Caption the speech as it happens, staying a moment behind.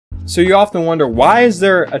So you often wonder, why is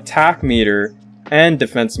there attack meter and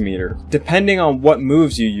defense meter? Depending on what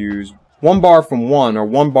moves you use, 1 bar from one or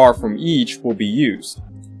 1 bar from each will be used.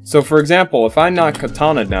 So for example, if I knock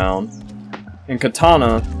Katana down, and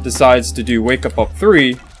Katana decides to do wake up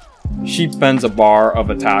 3, she spends a bar of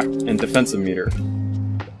attack and defensive meter.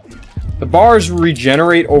 The bars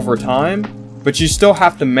regenerate over time, but you still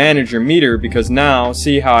have to manage your meter because now,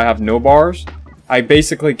 see how I have no bars? I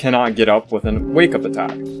basically cannot get up with a wake up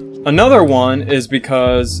attack. Another one is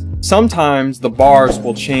because sometimes the bars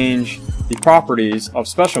will change the properties of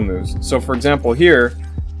special moves. So for example here,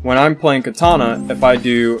 when I'm playing Katana, if I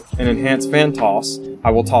do an enhanced fan toss,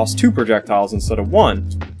 I will toss 2 projectiles instead of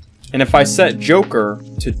 1. And if I set Joker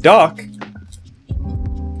to duck,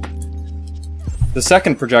 the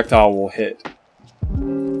second projectile will hit,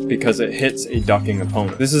 because it hits a ducking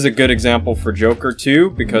opponent. This is a good example for Joker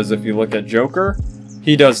too, because if you look at Joker,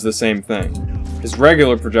 he does the same thing. His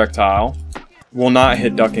regular projectile will not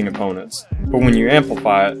hit ducking opponents, but when you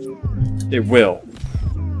amplify it, it will.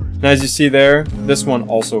 And as you see there, this one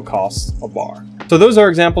also costs a bar. So those are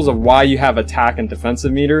examples of why you have attack and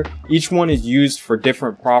defensive meter. Each one is used for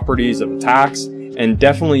different properties of attacks, and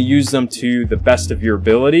definitely use them to the best of your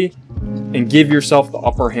ability and give yourself the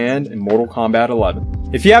upper hand in Mortal Kombat 11.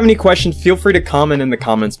 If you have any questions, feel free to comment in the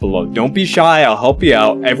comments below. Don't be shy, I'll help you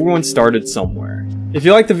out. Everyone started somewhere. If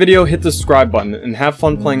you liked the video, hit the subscribe button and have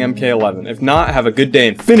fun playing MK11. If not, have a good day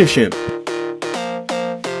and finish him!